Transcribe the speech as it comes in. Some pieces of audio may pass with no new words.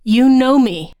You know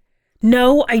me.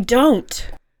 No, I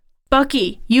don't.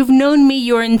 Bucky, you've known me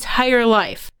your entire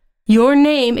life. Your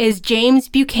name is James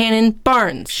Buchanan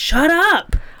Barnes. Shut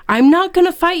up! I'm not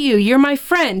gonna fight you. You're my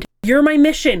friend. You're my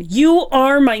mission. You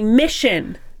are my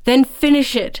mission. Then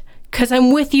finish it, 'cause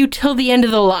I'm with you till the end of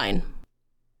the line.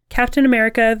 Captain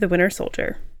America, the Winter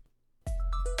Soldier.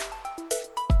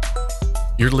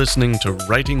 You're listening to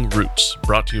Writing Roots,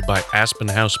 brought to you by Aspen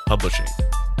House Publishing.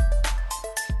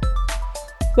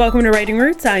 Welcome to Writing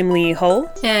Roots. I'm Lee Hull.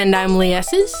 And I'm Lee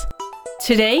Esses.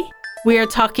 Today, we are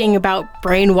talking about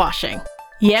brainwashing.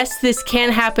 Yes, this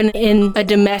can happen in a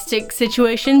domestic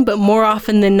situation, but more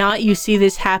often than not, you see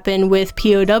this happen with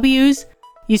POWs.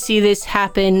 You see this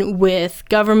happen with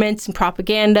governments and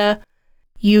propaganda.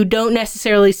 You don't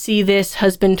necessarily see this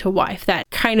husband to wife. That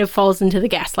kind of falls into the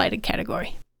gaslighted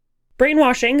category.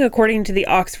 Brainwashing, according to the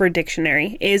Oxford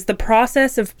Dictionary, is the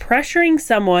process of pressuring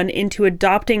someone into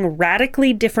adopting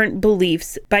radically different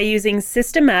beliefs by using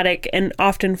systematic and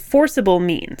often forcible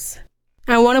means.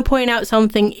 I want to point out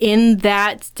something in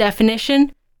that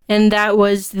definition, and that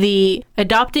was the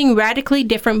adopting radically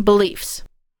different beliefs.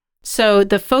 So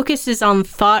the focus is on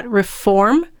thought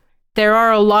reform. There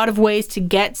are a lot of ways to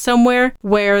get somewhere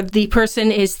where the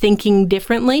person is thinking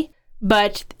differently,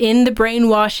 but in the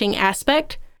brainwashing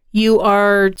aspect, you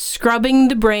are scrubbing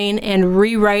the brain and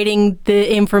rewriting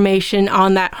the information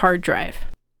on that hard drive.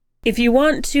 If you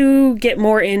want to get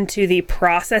more into the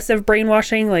process of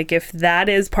brainwashing, like if that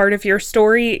is part of your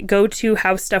story, go to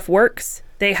How Stuff Works.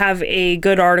 They have a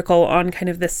good article on kind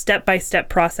of the step-by-step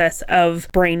process of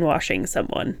brainwashing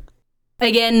someone.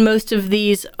 Again, most of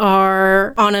these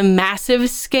are on a massive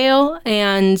scale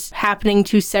and happening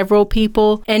to several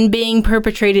people and being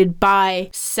perpetrated by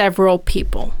several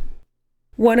people.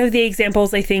 One of the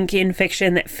examples I think in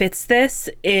fiction that fits this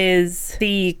is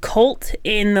the cult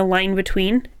in The Line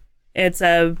Between. It's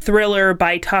a thriller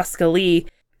by Tosca Lee.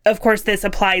 Of course, this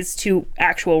applies to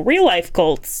actual real-life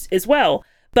cults as well,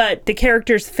 but the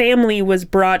character's family was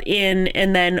brought in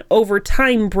and then over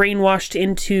time brainwashed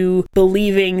into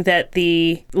believing that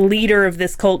the leader of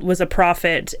this cult was a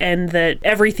prophet and that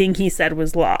everything he said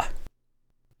was law.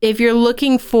 If you're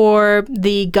looking for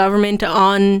the government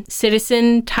on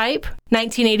citizen type,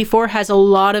 1984 has a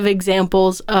lot of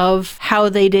examples of how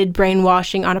they did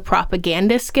brainwashing on a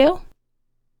propaganda scale.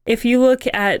 If you look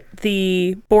at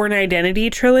the Bourne Identity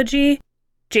trilogy,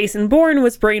 Jason Bourne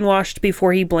was brainwashed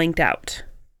before he blinked out.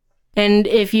 And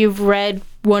if you've read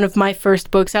one of my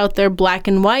first books out there, Black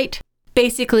and White,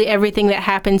 basically everything that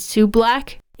happens to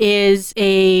Black is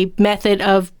a method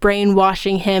of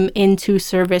brainwashing him into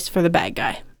service for the bad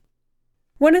guy.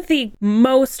 One of the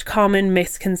most common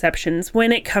misconceptions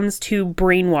when it comes to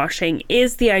brainwashing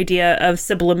is the idea of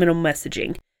subliminal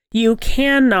messaging. You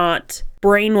cannot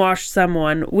brainwash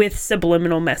someone with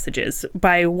subliminal messages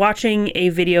by watching a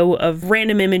video of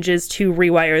random images to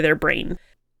rewire their brain.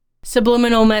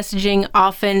 Subliminal messaging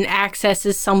often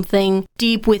accesses something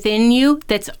deep within you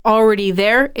that's already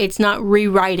there. It's not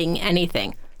rewriting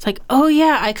anything. It's like, oh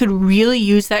yeah, I could really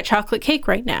use that chocolate cake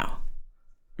right now.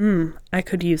 I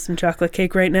could use some chocolate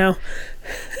cake right now.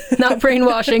 Not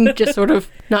brainwashing, just sort of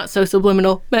not so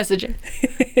subliminal messaging.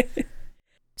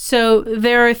 So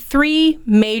there are 3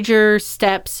 major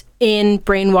steps in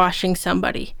brainwashing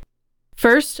somebody.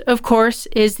 First, of course,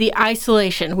 is the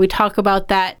isolation. We talk about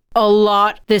that a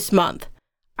lot this month.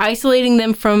 Isolating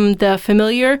them from the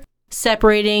familiar,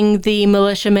 separating the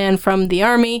militiaman from the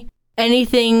army,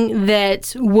 anything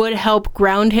that would help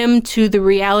ground him to the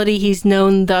reality he's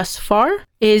known thus far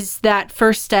is that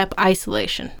first step,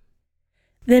 isolation.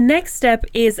 The next step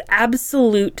is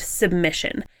absolute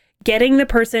submission. Getting the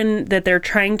person that they're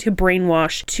trying to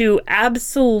brainwash to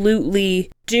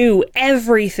absolutely do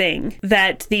everything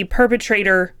that the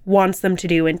perpetrator wants them to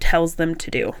do and tells them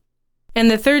to do. And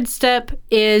the third step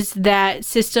is that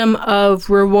system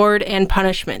of reward and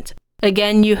punishment.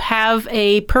 Again, you have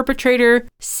a perpetrator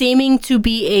seeming to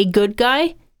be a good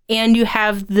guy, and you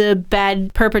have the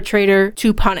bad perpetrator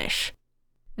to punish.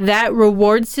 That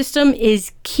reward system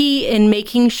is key in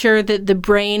making sure that the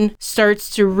brain starts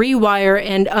to rewire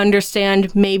and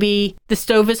understand maybe the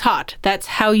stove is hot. That's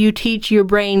how you teach your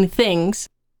brain things.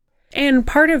 And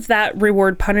part of that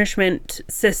reward punishment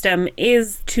system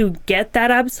is to get that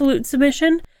absolute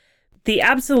submission. The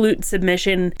absolute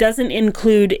submission doesn't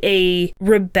include a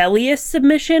rebellious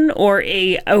submission or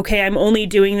okay, I'm only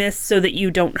doing this so that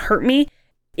you don't hurt me.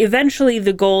 Eventually,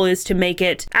 the goal is to make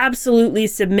it absolutely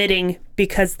submitting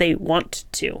because they want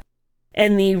to.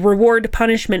 And the reward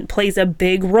punishment plays a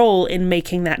big role in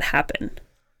making that happen.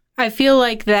 I feel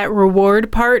like that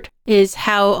reward part is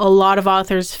how a lot of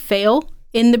authors fail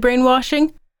in the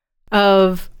brainwashing.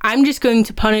 of, I'm just going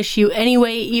to punish you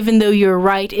anyway, even though you're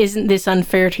right. Isn't this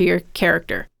unfair to your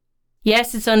character?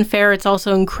 Yes, it's unfair. It's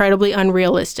also incredibly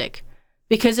unrealistic.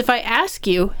 Because if I ask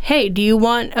you, hey, do you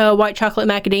want a white chocolate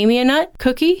macadamia nut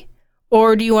cookie?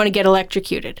 Or do you want to get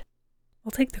electrocuted?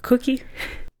 I'll take the cookie.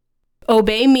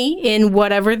 Obey me in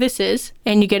whatever this is,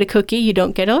 and you get a cookie, you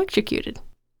don't get electrocuted.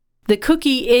 The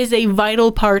cookie is a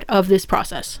vital part of this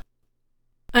process.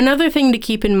 Another thing to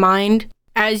keep in mind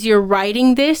as you're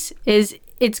writing this is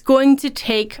it's going to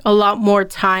take a lot more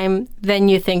time than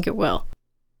you think it will.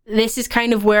 This is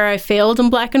kind of where I failed in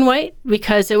Black and White,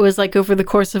 because it was like over the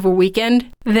course of a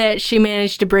weekend that she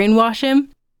managed to brainwash him.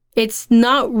 It's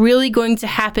not really going to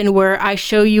happen where I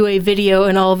show you a video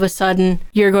and all of a sudden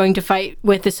you're going to fight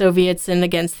with the Soviets and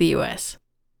against the US.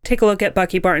 Take a look at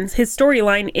Bucky Barnes. His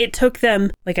storyline, it took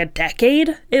them like a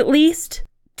decade at least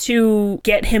to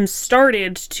get him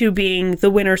started to being the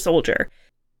Winter Soldier.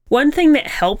 One thing that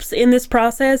helps in this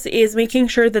process is making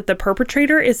sure that the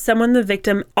perpetrator is someone the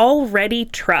victim already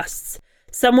trusts,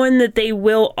 someone that they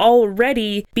will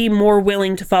already be more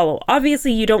willing to follow.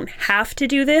 Obviously, you don't have to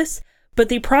do this, but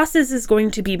the process is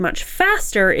going to be much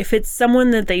faster if it's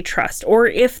someone that they trust, or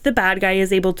if the bad guy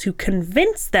is able to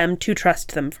convince them to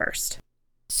trust them first.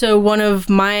 So one of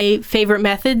my favorite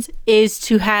methods is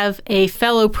to have a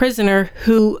fellow prisoner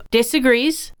who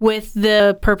disagrees with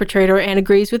the perpetrator and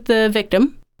agrees with the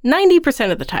victim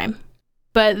 90% of the time,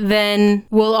 but then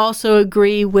will also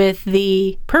agree with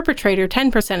the perpetrator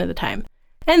 10% of the time.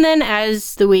 And then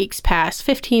as the weeks pass,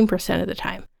 15% of the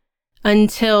time,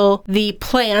 until the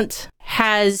plant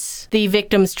has the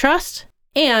victim's trust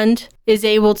and is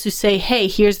able to say, hey,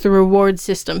 here's the reward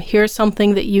system. Here's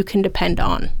something that you can depend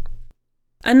on.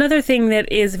 Another thing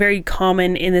that is very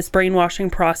common in this brainwashing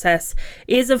process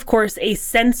is, of course, a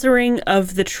censoring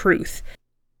of the truth.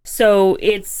 So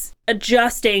it's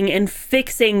adjusting and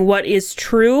fixing what is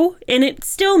true, and it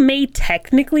still may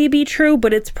technically be true,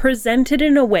 but it's presented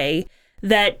in a way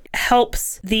that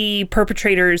helps the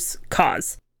perpetrator's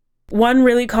cause. One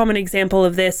really common example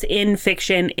of this in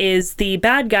fiction is the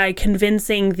bad guy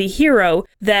convincing the hero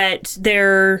that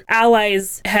their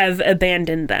allies have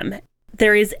abandoned them.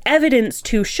 There is evidence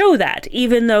to show that,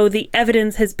 even though the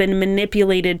evidence has been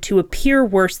manipulated to appear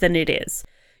worse than it is.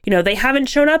 You know, they haven't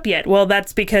shown up yet. Well,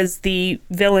 that's because the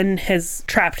villain has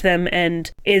trapped them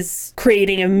and is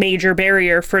creating a major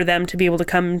barrier for them to be able to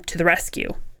come to the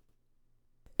rescue.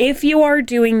 If you are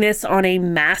doing this on a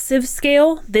massive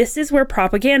scale, this is where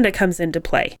propaganda comes into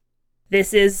play.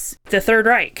 This is the Third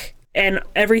Reich, and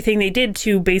everything they did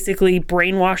to basically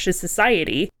brainwash a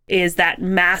society is that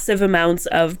massive amounts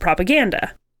of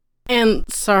propaganda. And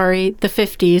sorry, the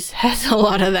 50s has a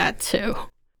lot of that too.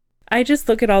 I just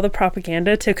look at all the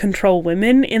propaganda to control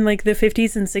women in like the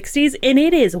 50s and 60s, and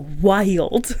it is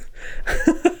wild.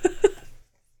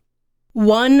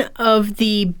 One of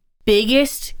the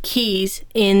biggest keys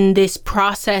in this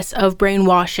process of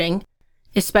brainwashing,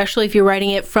 especially if you're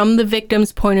writing it from the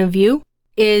victim's point of view,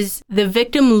 is the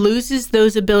victim loses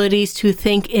those abilities to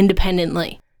think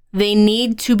independently. They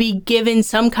need to be given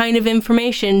some kind of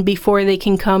information before they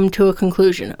can come to a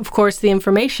conclusion. Of course, the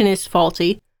information is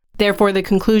faulty, therefore the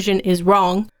conclusion is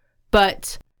wrong,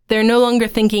 but they're no longer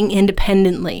thinking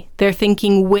independently. They're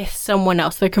thinking with someone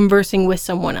else. They're conversing with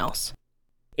someone else.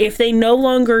 If they no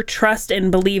longer trust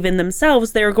and believe in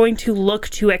themselves, they're going to look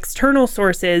to external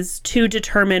sources to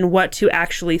determine what to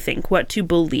actually think, what to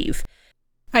believe.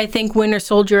 I think Winter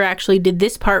Soldier actually did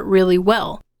this part really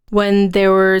well. When they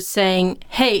were saying,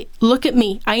 hey, look at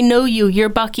me. I know you. You're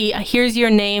Bucky. Here's your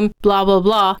name, blah, blah,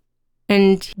 blah.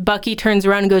 And Bucky turns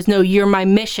around and goes, no, you're my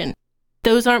mission.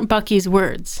 Those aren't Bucky's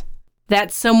words.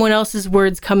 That's someone else's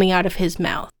words coming out of his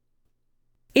mouth.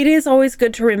 It is always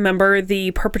good to remember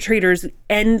the perpetrator's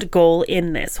end goal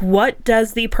in this. What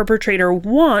does the perpetrator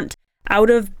want out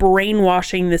of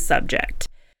brainwashing the subject?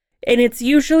 And it's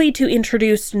usually to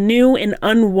introduce new and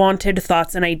unwanted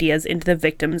thoughts and ideas into the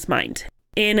victim's mind.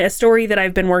 In a story that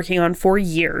I've been working on for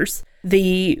years,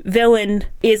 the villain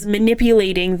is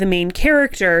manipulating the main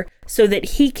character so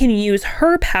that he can use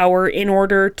her power in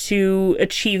order to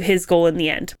achieve his goal in the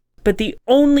end. But the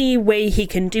only way he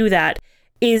can do that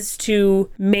is to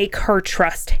make her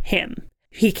trust him.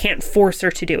 He can't force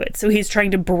her to do it. So he's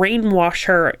trying to brainwash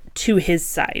her to his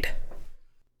side.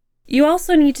 You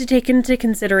also need to take into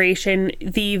consideration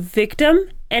the victim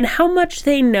and how much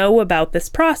they know about this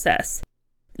process.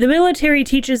 The military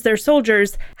teaches their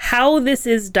soldiers how this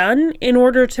is done in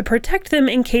order to protect them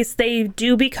in case they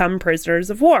do become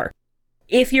prisoners of war.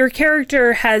 If your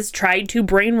character has tried to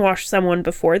brainwash someone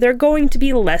before, they're going to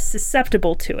be less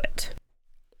susceptible to it.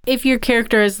 If your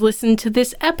character has listened to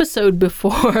this episode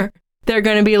before, they're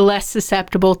going to be less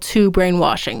susceptible to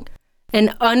brainwashing.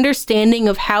 An understanding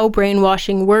of how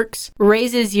brainwashing works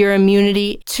raises your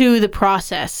immunity to the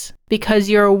process because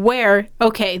you're aware,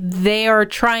 okay, they are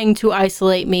trying to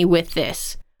isolate me with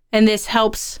this. And this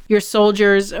helps your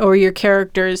soldiers or your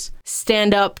characters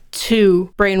stand up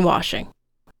to brainwashing.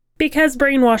 Because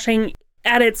brainwashing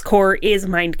at its core is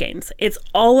mind games. It's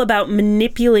all about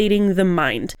manipulating the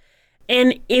mind.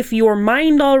 And if your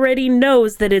mind already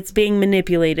knows that it's being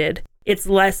manipulated, it's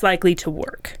less likely to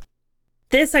work.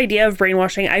 This idea of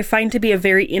brainwashing I find to be a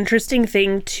very interesting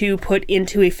thing to put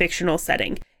into a fictional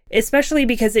setting, especially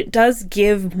because it does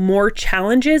give more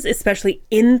challenges, especially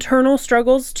internal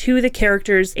struggles, to the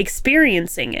characters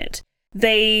experiencing it.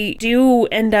 They do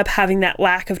end up having that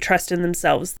lack of trust in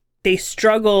themselves. They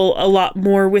struggle a lot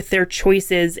more with their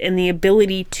choices and the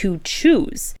ability to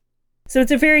choose. So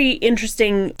it's a very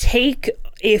interesting take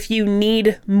if you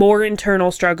need more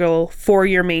internal struggle for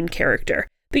your main character.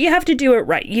 But you have to do it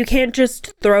right. You can't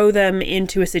just throw them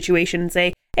into a situation and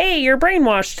say, hey, you're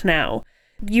brainwashed now.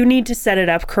 You need to set it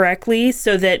up correctly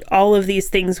so that all of these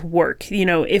things work. You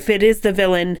know, if it is the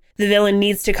villain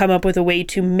needs to come up with a way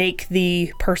to make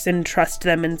the person trust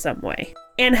them in some way.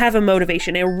 And have a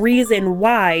motivation, a reason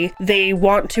why they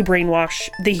want to brainwash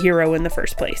the hero in the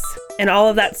first place. And all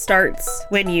of that starts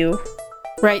when you...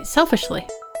 Right, selfishly.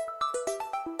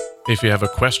 If you have a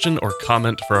question or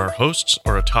comment for our hosts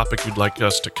or a topic you'd like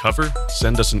us to cover,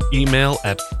 send us an email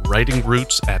at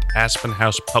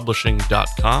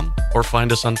writingroots@aspenhousepublishing.com or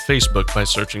find us on Facebook by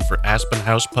searching for Aspen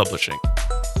House Publishing.